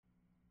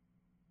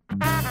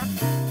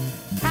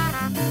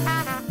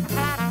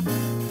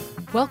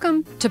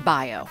Welcome to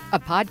Bio, a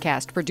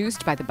podcast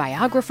produced by the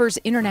Biographers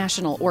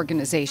International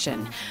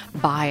Organization.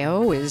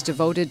 Bio is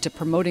devoted to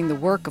promoting the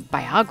work of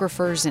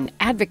biographers and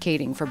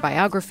advocating for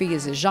biography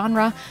as a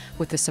genre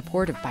with the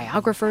support of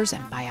biographers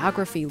and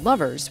biography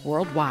lovers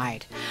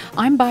worldwide.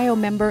 I'm Bio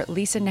member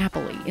Lisa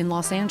Napoli in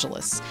Los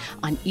Angeles.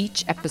 On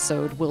each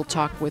episode, we'll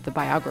talk with a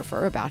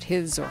biographer about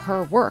his or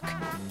her work.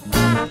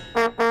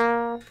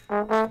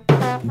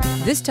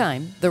 This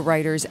time, the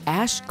writers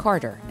Ash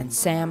Carter and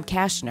Sam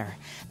Kashner.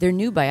 Their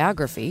new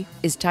biography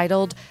is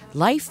titled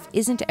Life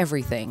Isn't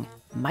Everything,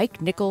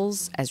 Mike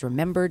Nichols as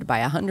Remembered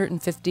by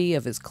 150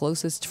 of His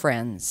Closest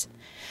Friends.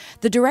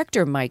 The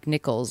director Mike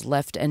Nichols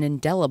left an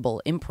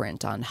indelible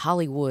imprint on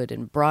Hollywood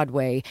and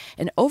Broadway,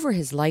 and over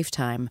his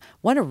lifetime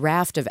won a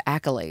raft of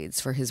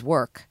accolades for his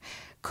work.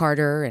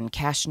 Carter and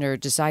Kashner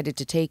decided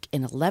to take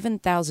an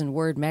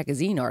 11,000-word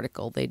magazine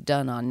article they'd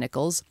done on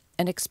Nichols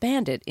and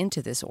expand it into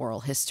this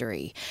oral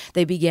history.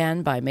 They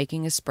began by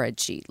making a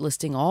spreadsheet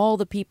listing all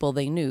the people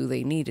they knew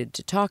they needed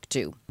to talk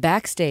to.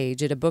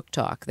 Backstage at a book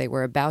talk they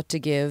were about to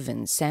give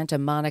in Santa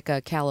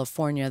Monica,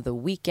 California, the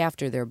week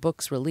after their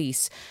book's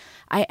release,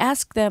 I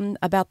asked them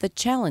about the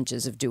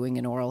challenges of doing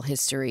an oral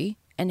history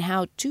and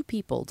how two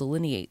people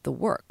delineate the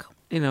work.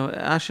 You know,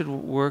 Ash had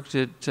worked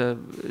at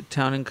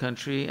Town &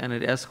 Country and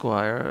at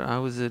Esquire. I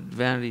was at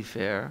Vanity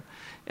Fair.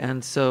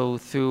 And so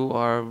through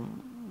our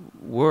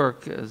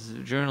work as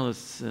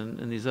journalists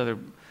in these other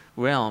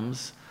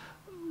realms,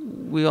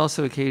 we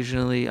also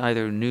occasionally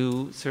either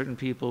knew certain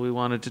people we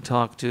wanted to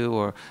talk to,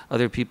 or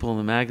other people in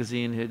the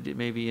magazine had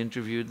maybe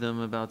interviewed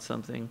them about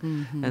something.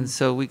 Mm-hmm. And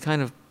so we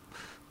kind of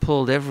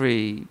pulled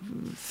every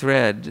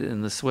thread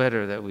in the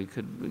sweater that we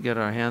could get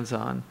our hands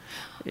on,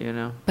 you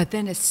know. But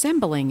then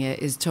assembling it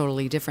is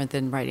totally different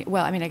than writing.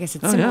 Well, I mean, I guess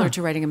it's similar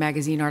to writing a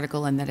magazine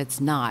article in that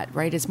it's not,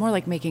 right? It's more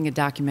like making a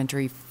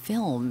documentary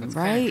film, That's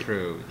right? Kind of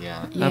true,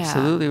 yeah.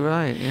 Absolutely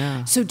right,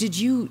 yeah. So did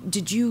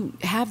you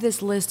have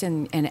this list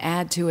and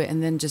add to it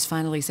and then just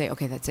finally say,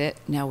 okay, that's it,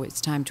 now it's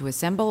time to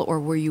assemble?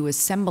 Or were you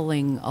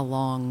assembling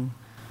along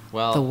the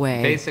way?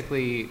 Well,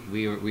 basically,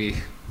 we were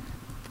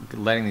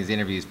letting these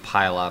interviews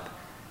pile up.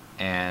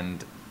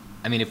 And,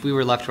 I mean, if we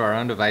were left to our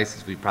own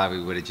devices, we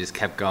probably would have just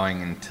kept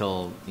going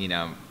until, you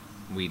know,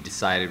 we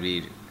decided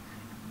we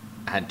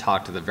had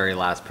talked to the very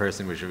last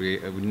person, which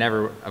we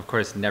never would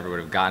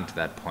have gotten to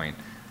that point.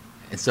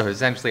 And so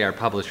essentially our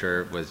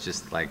publisher was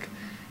just like,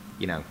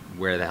 you know,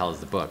 where the hell is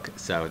the book?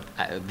 So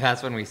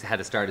that's when we had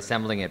to start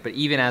assembling it. But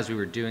even as we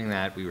were doing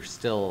that, we were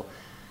still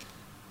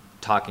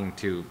talking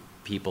to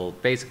people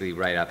basically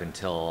right up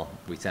until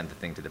we sent the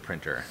thing to the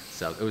printer.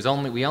 So it was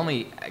we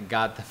only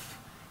got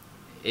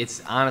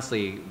it's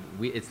honestly,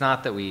 it's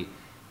not that we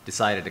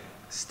decided to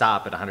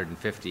stop at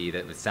 150,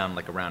 that would sound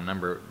like a round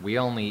number. We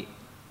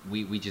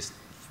just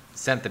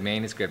sent the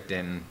manuscript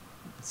in,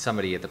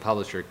 somebody at the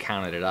publisher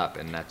counted it up,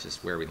 and that's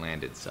just where we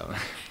landed, so.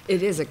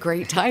 It is a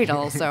great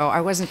title, so I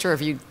wasn't sure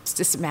if you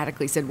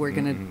systematically said we're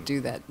going to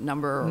do that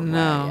number or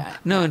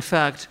No, in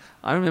fact,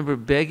 I remember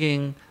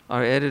begging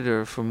our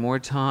editor for more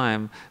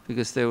time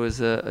because there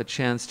was a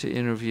chance to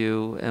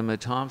interview Emma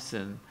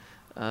Thompson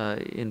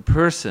in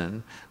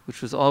person,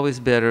 which was always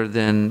better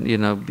than, you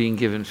know, being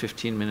given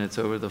 15 minutes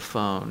over the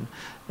phone,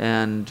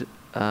 and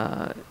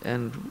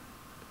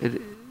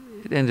it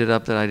ended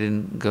up that I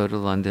didn't go to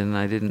London.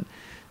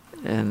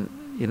 And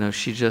you know,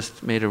 she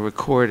just made a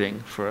recording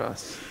for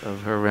us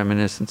of her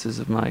reminiscences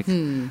of Mike.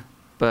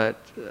 But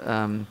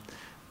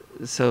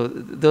so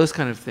those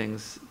kind of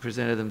things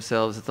presented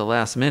themselves at the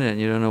last minute, and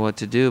you don't know what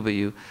to do. But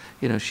you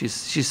know,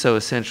 she's so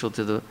essential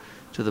to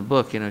the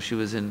book. You know, she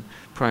was in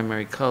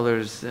Primary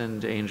Colors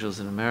and Angels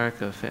in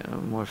America,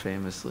 more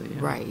famously. You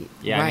know? Right.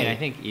 Yeah, right. I mean, I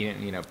think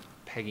even, you know,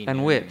 Peggy and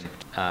Noonan, Wit.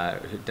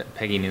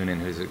 Peggy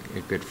Noonan, who's a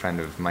good friend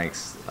of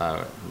Mike's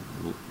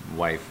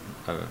wife,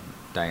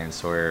 Diane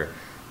Sawyer,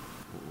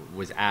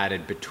 was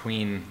added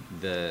between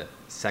the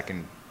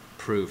second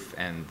proof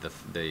and the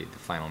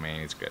final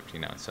manuscript, you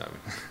know, so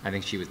I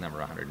think she was number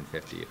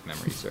 150 if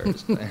memory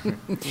serves.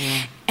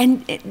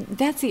 And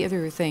that's the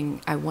other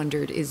thing I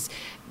wondered is,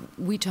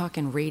 we talk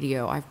in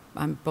radio,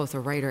 I'm both a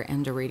writer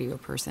and a radio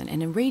person,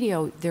 and in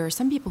radio there are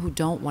some people who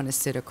don't want to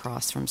sit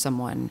across from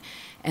someone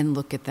and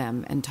look at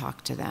them and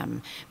talk to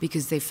them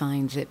because they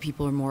find that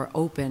people are more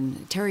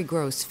open. Terry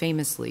Gross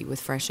famously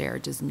with Fresh Air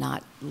does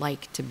not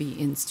like to be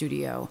in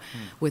studio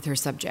with her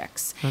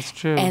subjects. That's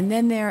true. And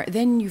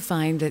then you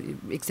find that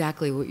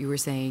exactly what you were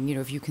saying, you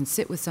know, if you can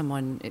sit with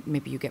someone,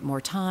 maybe you get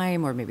more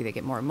time, or maybe they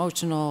get more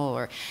emotional,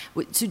 or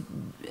so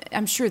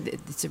I'm sure that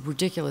it's a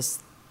ridiculous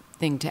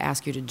thing to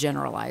ask you to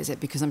generalize it,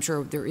 because I'm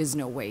sure there is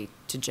no way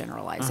to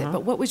generalize it.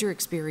 But what was your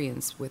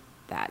experience with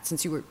that,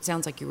 since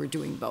sounds like you were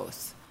doing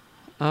both?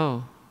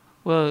 Oh,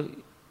 well,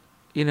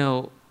 you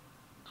know,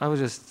 I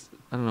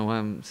don't know why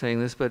I'm saying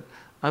this, but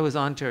I was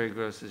on Terry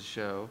Gross's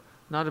show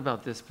not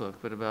about this book,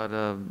 but about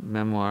a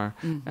memoir.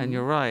 And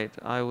you're right,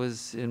 I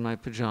was in my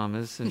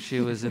pajamas, and she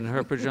was in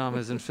her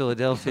pajamas in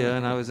Philadelphia,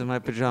 and I was in my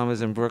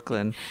pajamas in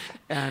Brooklyn.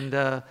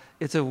 And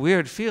it's a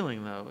weird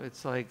feeling, though.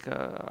 It's like,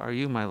 are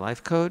you my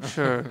life coach?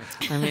 Or,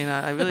 I mean,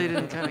 I really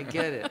didn't kind of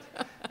get it.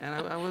 And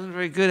I wasn't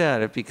very good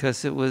at it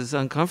because it was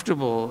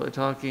uncomfortable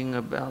talking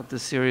about the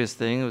serious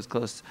thing. It was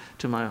close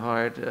to my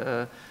heart,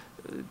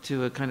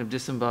 to a kind of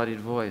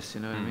disembodied voice,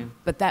 you know what I mean?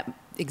 But that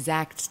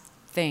exact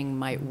thing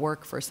might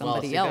work for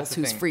somebody see, that's else the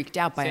who's thing. freaked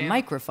out by a Sam-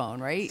 microphone,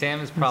 right?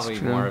 Sam is probably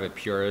true. more of a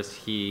purist.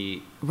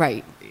 He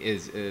Right.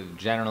 is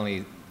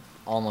generally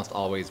almost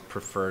always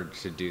preferred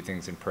to do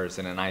things in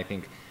person, and I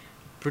think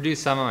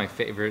produced some of my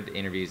favorite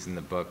interviews in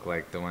the book,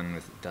 like the one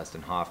with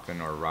Dustin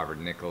Hoffman or Robert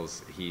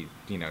Nichols. He,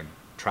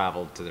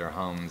 traveled to their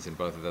homes in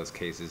both of those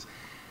cases.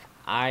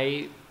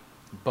 I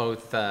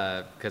both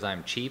because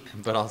I'm cheap,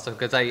 but also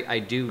because I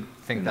do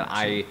think that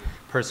I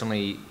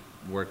personally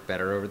work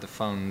better over the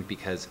phone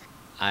because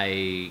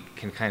I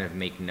can kind of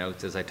make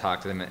notes as I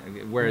talk to them.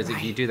 Whereas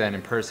if you do that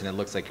in person, it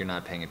looks like you're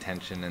not paying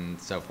attention and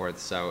so forth.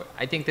 So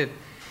I think that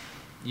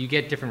you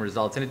get different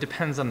results, and it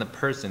depends on the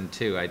person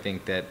too. I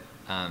think that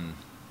I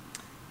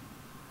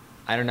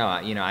don't know.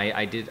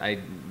 I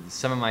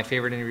some of my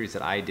favorite interviews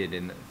that I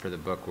did for the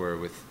book were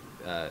with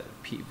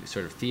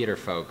sort of theater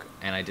folk,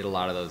 and I did a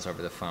lot of those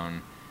over the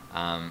phone.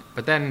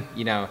 But then,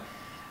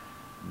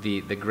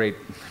 the great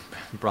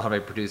Broadway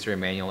producer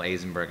Emmanuel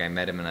Eisenberg, I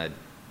met him in a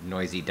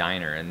noisy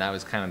diner, and that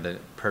was kind of the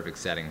perfect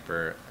setting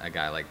for a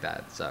guy like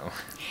that. So,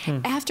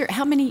 After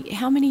how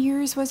many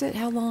years was it?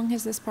 How long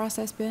has this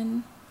process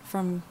been?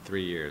 From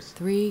 3 years.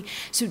 3.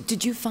 So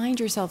did you find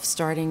yourself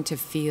starting to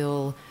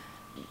feel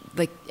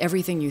like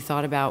everything you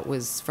thought about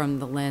was from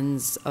the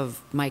lens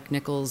of Mike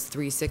Nichols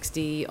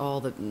 360,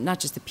 not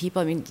just the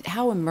people? I mean,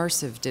 how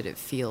immersive did it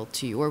feel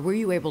to you? Or were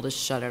you able to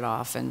shut it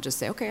off and just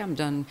say, okay, I'm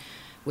done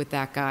with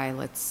that guy.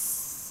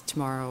 Let's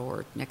tomorrow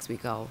or next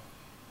week Well,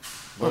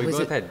 we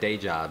both had day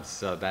jobs,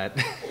 so that,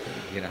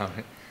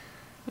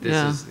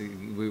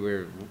 we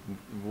were,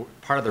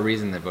 part of the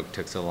reason the book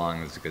took so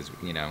long is because,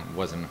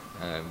 wasn't,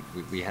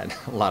 we had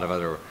a lot of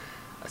other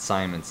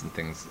assignments and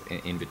things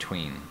in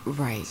between.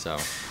 Right. So.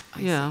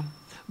 Yeah,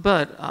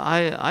 but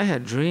I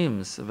had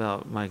dreams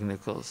about Mike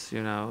Nichols,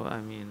 I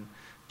mean,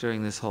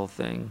 during this whole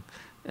thing,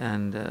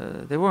 and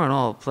they weren't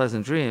all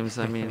pleasant dreams.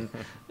 I mean,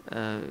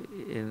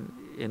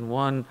 in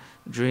one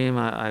dream,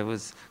 I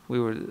was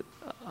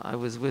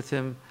with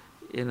him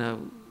in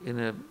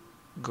a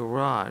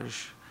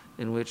garage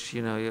in which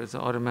it's an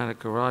automatic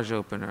garage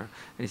opener,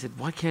 and he said,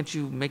 "Why can't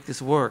you make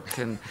this work?"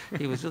 And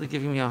he was really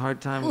giving me a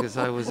hard time because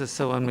I was just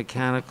so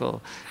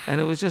unmechanical, and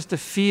it was just a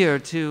fear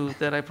too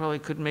that I probably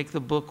couldn't make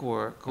the book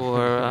work,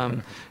 or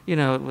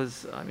it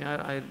was. I mean,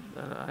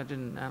 I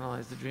didn't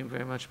analyze the dream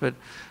very much, but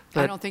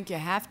I don't think you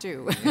have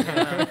to.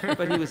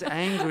 but he was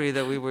angry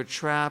that we were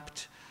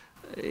trapped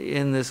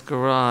in this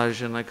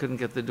garage and I couldn't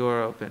get the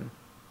door open.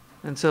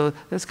 And so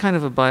that's kind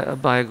of a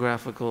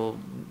biographical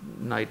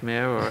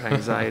nightmare or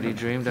anxiety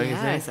dream, don't you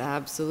think? Yes,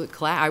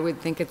 absolute. I would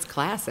think it's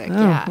classic.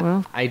 Oh, yeah.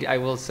 Well, I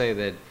will say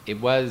that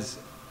it was,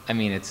 I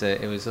mean, it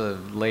was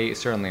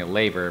certainly a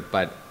labor,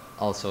 but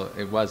also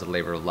it was a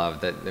labor of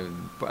love. That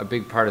a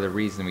big part of the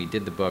reason we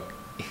did the book,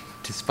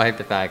 despite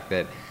the fact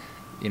that,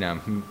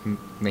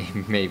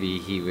 maybe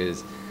he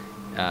was,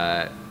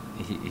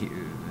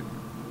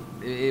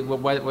 it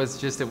was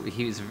just that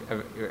he was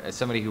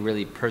somebody who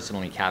really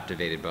personally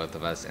captivated both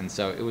of us, and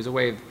so it was a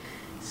way of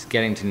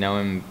getting to know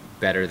him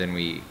better than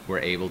we were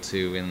able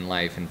to in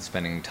life, and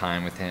spending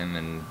time with him,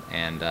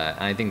 and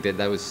I think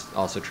that was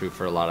also true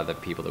for a lot of the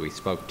people that we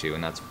spoke to,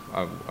 and that's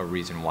a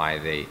reason why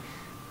they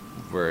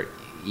were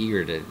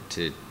eager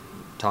to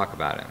talk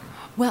about him.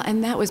 Well,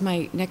 and that was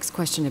my next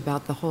question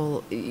about the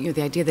whole,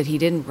 the idea that he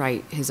didn't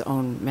write his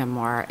own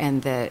memoir,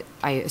 and that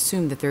I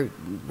assumed that there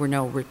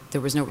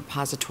was no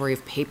repository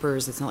of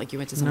papers. It's not like you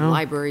went to some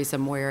library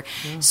somewhere.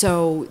 Yeah.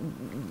 So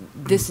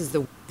this is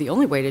the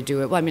only way to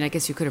do it. Well, I mean, I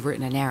guess you could have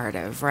written a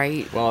narrative,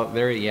 right? Well,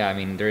 there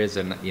is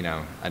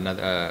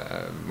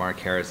another. Mark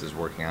Harris is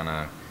working on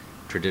a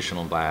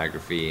traditional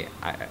biography.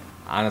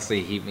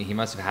 Honestly, he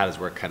must have had his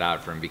work cut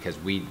out for him, because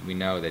we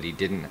know that he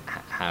didn't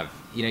have.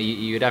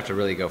 You'd have to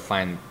really go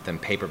find them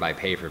paper by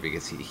paper,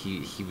 because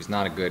he was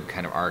not a good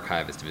kind of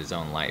archivist of his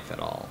own life at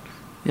all.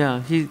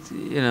 Yeah,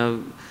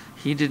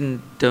 he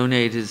didn't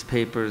donate his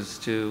papers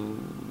to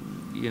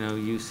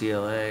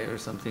UCLA or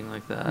something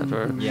like that,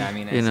 or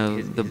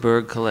the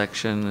Berg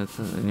collection at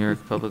the New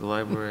York Public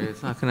Library.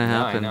 It's not going to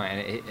happen. No, I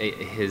know, and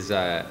his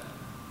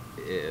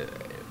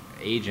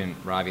agent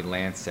Robbie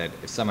Lance said,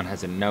 if someone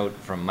has a note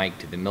from Mike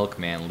to the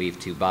milkman, leave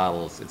 2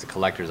 bottles. It's a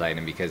collector's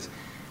item, because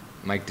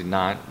Mike did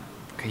not.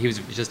 He was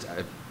just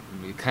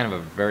kind of a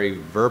very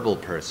verbal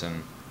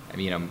person,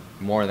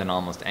 more than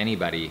almost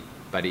anybody.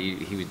 But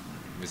he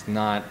was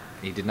not.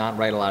 He did not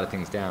write a lot of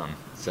things down.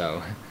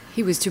 So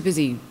he was too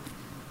busy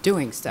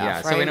doing stuff. Yeah.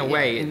 Right? So in a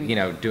way,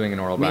 doing an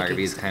oral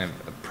biography is stuff. kind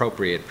of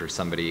appropriate for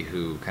somebody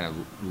who kind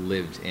of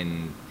lived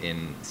in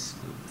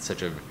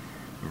such a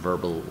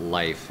verbal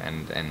life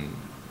and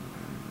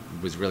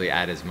was really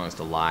at his most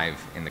alive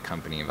in the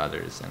company of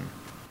others. And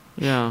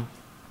Yeah.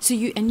 So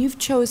you've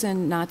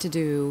chosen not to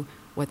do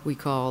what we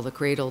call the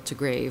cradle to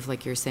grave,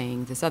 like you're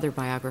saying this other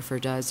biographer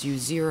does. You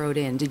zeroed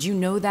in. Did you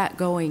know that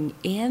going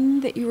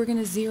in, that you were going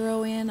to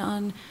zero in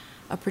on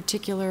a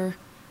particular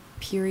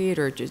period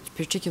or just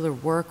particular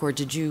work, or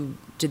did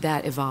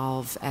that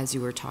evolve as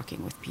you were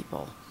talking with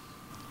people?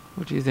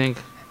 What do you think?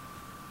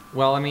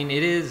 well,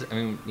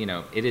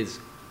 it is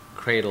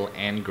cradle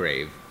and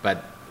grave,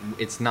 but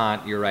it's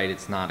not, you're right,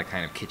 it's not a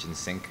kind of kitchen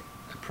sink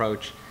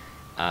approach.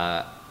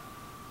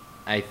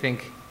 I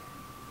think,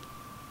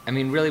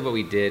 really what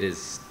we did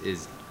is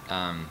there's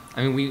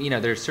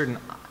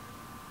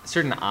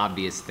certain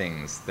obvious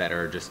things that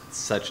are just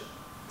such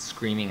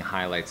screaming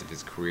highlights of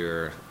his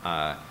career,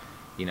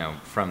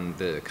 from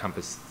the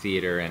Compass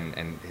Theater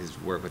and his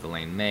work with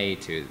Elaine May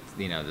to,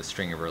 the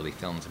string of early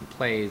films and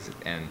plays.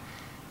 And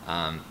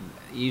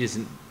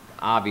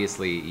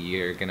obviously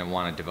you're going to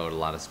want to devote a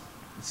lot of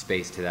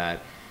space to that.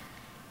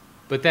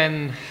 But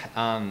then,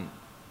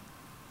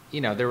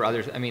 there were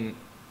others.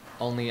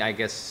 Only, I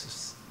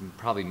guess,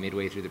 probably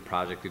midway through the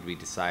project did we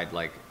decide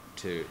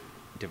to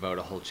devote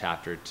a whole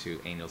chapter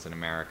to Angels in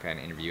America and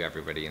interview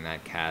everybody in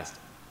that cast,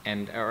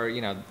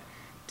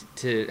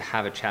 to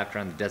have a chapter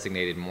on the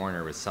Designated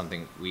Mourner was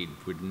something we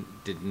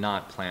did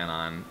not plan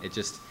on. It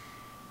just,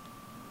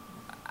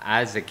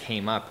 as it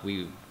came up,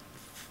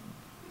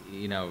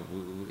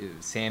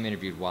 Sam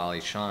interviewed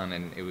Wally Shawn,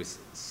 and it was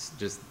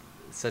just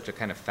such a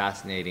kind of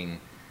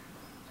fascinating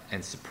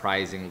and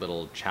surprising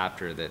little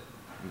chapter that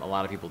a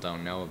lot of people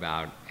don't know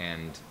about,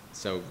 and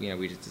so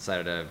we just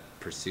decided to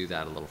pursue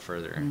that a little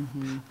further.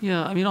 Mm-hmm.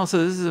 Yeah, also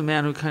this is a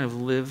man who kind of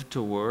lived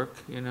to work,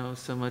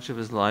 so much of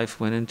his life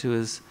went into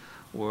his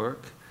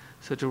work.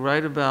 So to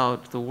write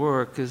about the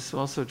work is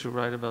also to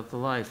write about the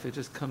life. It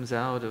just comes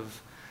out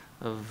of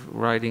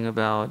writing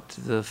about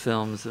the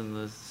films and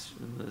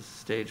the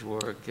stage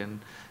work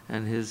and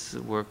his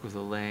work with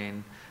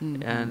Elaine.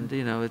 Mm-hmm. And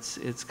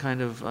it's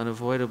kind of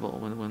unavoidable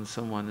when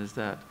someone is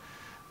that,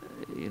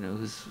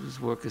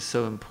 whose work is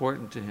so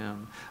important to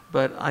him.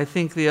 But I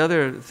think the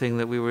other thing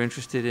that we were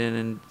interested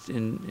in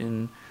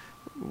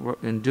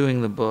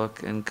doing the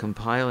book and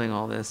compiling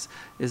all this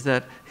is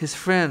that his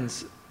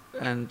friends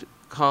and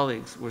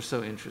colleagues were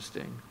so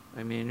interesting.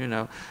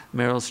 Meryl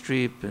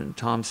Streep and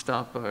Tom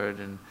Stoppard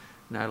and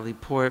Natalie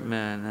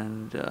Portman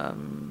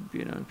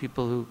and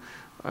people who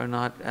are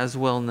not as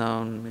well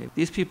known.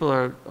 These people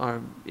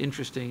are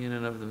interesting in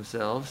and of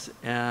themselves,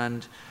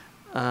 and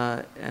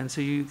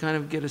so you kind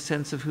of get a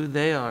sense of who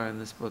they are in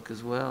this book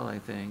as well, I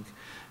think.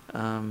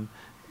 And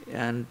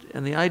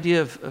the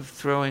idea of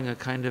throwing a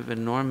kind of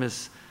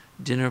enormous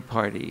dinner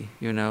party,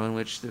 in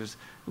which there's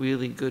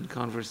really good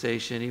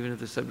conversation, even if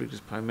the subject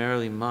is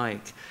primarily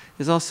Mike,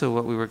 is also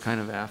what we were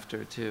kind of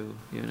after too.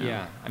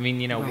 Yeah,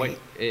 Right.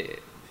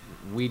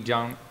 We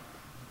don't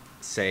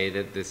say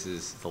that this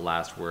is the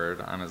last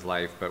word on his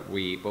life, but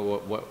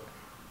what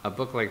a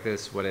book like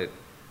this, what it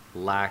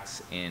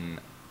lacks in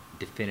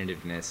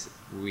definitiveness,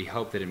 we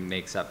hope that it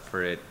makes up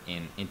for it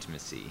in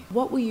intimacy.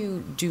 What will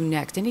you do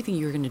next? Anything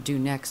you're going to do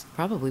next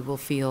probably will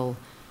feel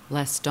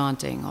less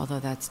daunting, although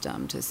that's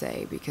dumb to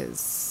say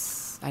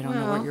because I don't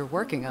know what you're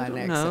working on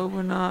next. No,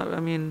 we're not.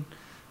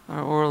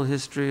 Our oral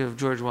history of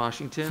George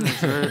Washington,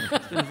 it's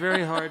been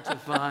very hard to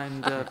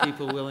find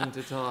people willing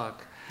to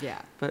talk. Yeah.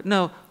 But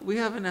no, we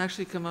haven't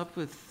actually come up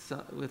with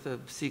a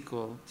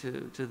sequel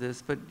to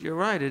this. But you're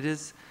right,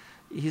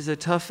 he's a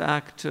tough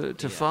act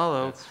to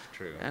follow. That's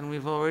true. And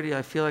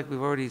I feel like we've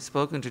already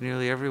spoken to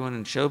nearly everyone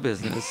in show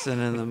business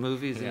and in the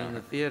movies and in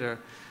the theater.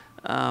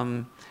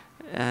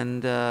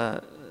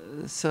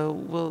 So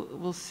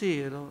we'll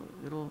see.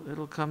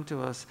 It'll come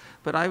to us.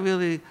 But I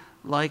really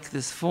like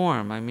this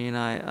form.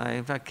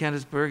 In fact,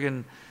 Candice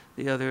Bergen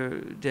the other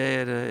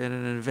day at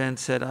an event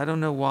said, I don't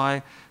know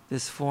why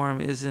this form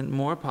isn't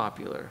more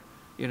popular,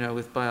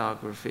 with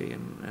biography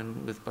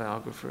and with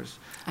biographers.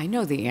 I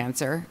know the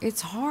answer.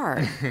 It's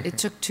hard. It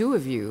took two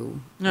of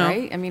you, No,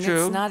 right?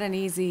 true. It's not an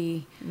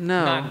easy...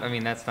 No.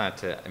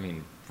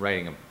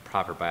 Writing a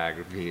proper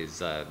biography is,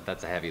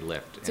 that's a heavy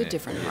lift. It's a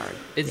different part.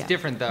 It's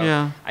different though.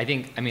 Yeah. I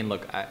think,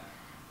 look, I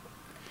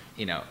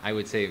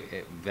would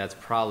say that's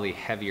probably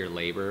heavier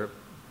labor,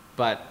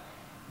 but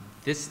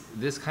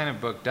this kind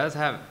of book does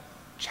have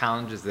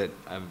challenges that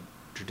a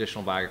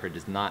traditional biographer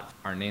does not.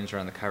 Our names are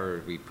on the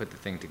cover, we put the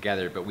thing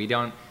together, but we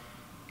don't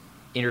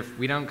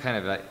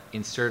kind of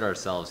insert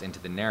ourselves into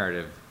the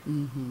narrative.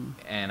 Mm-hmm.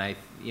 And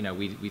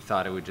we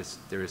thought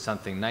there was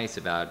something nice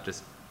about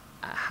just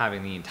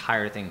having the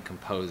entire thing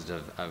composed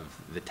of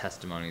the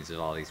testimonies of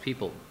all these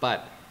people.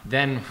 But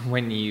then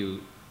when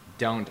you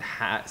don't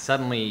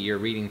suddenly you're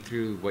reading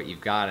through what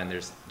you've got and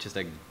there's just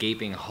a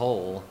gaping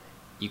hole,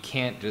 you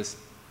can't just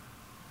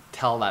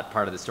tell that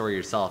part of the story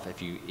yourself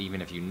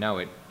even if you know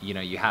it.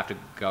 You have to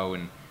go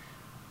and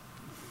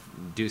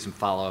do some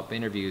follow-up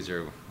interviews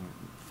or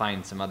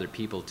find some other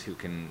people who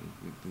can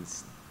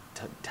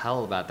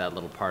tell about that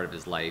little part of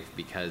his life,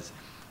 because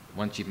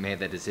once you've made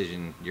that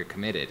decision, you're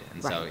committed.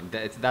 And Right.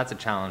 so that's a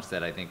challenge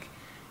that I think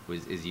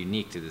is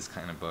unique to this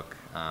kind of book.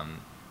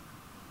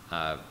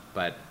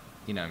 But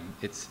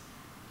it's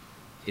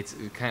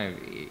kind of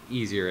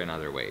easier in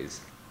other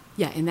ways.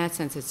 Yeah, in that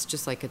sense, it's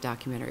just like a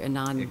documentary, a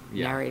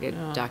non-narrated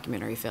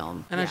documentary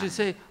film. And I should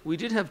say, we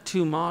did have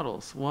two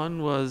models.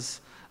 One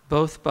was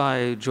both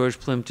by George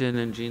Plimpton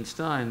and Gene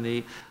Stein,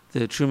 the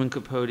Truman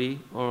Capote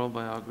oral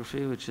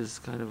biography, which is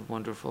kind of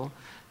wonderful,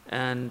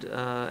 and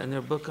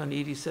their book on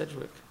Edie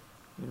Sedgwick,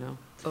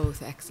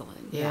 Both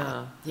excellent.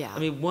 Yeah. I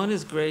mean, one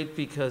is great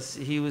because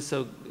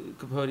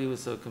Capote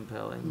was so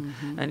compelling,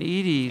 and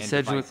Edie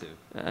Sedgwick.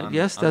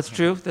 Yes, that's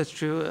true. That's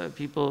true.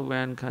 People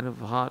ran kind of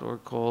hot or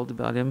cold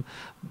about him,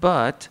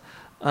 but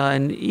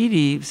and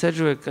Edie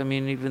Sedgwick. I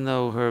mean, even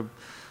though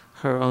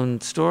her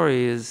own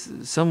story is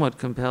somewhat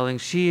compelling,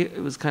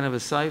 it was kind of a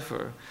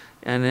cipher,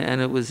 and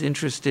it was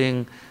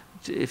interesting.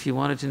 If you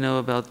wanted to know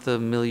about the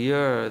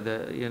milieu,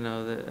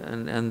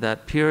 and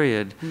that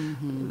period,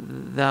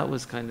 that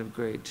was kind of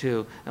great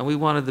too. And we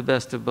wanted the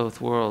best of both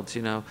worlds,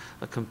 a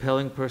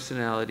compelling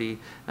personality,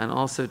 and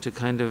also to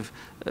kind of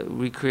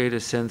recreate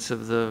a sense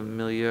of the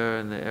milieu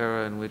and the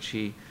era in which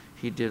he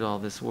did all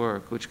this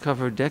work, which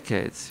covered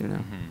decades,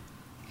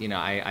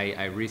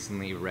 I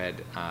recently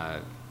read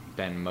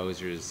Ben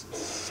Moser's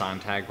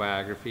Sontag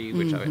biography,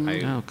 which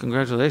I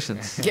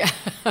congratulations. Yeah.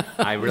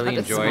 I really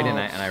enjoyed, and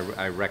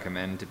I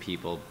recommend to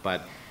people.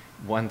 But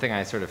one thing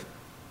I sort of,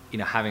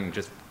 having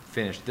just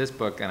finished this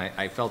book, and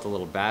I felt a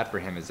little bad for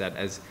him, is that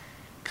as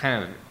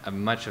kind of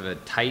much of a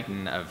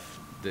titan of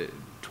the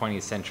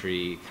 20th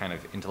century kind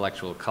of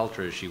intellectual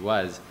culture as she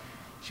was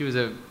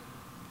a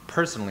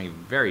personally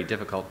very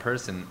difficult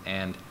person,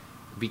 and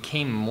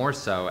became more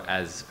so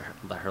as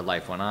her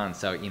life went on.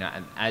 So,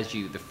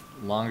 the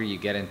longer you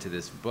get into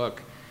this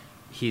book,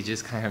 he's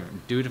just kind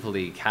of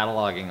dutifully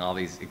cataloging all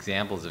these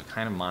examples of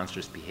kind of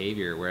monstrous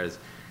behavior, whereas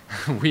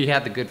we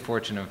had the good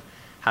fortune of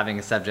having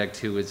a subject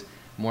who was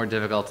more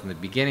difficult in the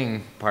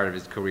beginning part of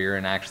his career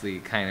and actually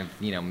kind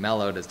of,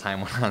 mellowed as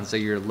time went on. So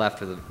you're left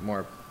with a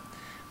more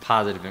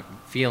positive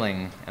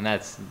feeling, and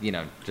that's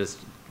just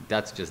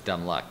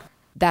dumb luck.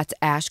 That's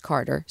Ash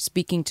Carter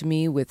speaking to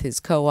me with his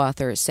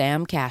co-author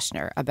Sam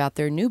Kashner about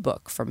their new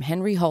book from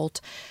Henry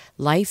Holt,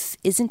 Life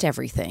Isn't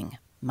Everything.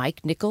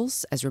 Mike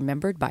Nichols, as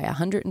remembered by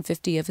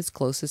 150 of his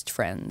closest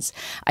friends.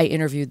 I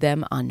interviewed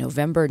them on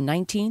November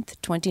 19th,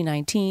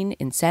 2019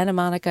 in Santa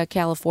Monica,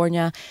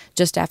 California,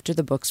 just after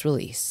the book's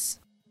release.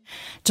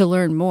 To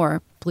learn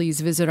more,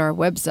 please visit our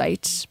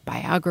website,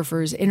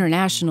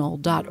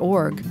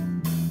 biographersinternational.org.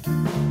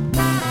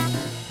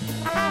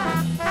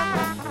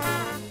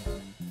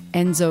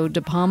 Enzo De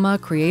Palma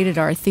created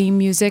our theme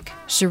music.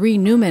 Cherie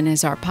Newman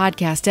is our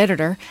podcast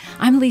editor.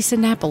 I'm Lisa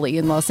Napoli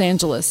in Los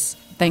Angeles.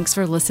 Thanks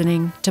for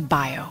listening to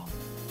Bio.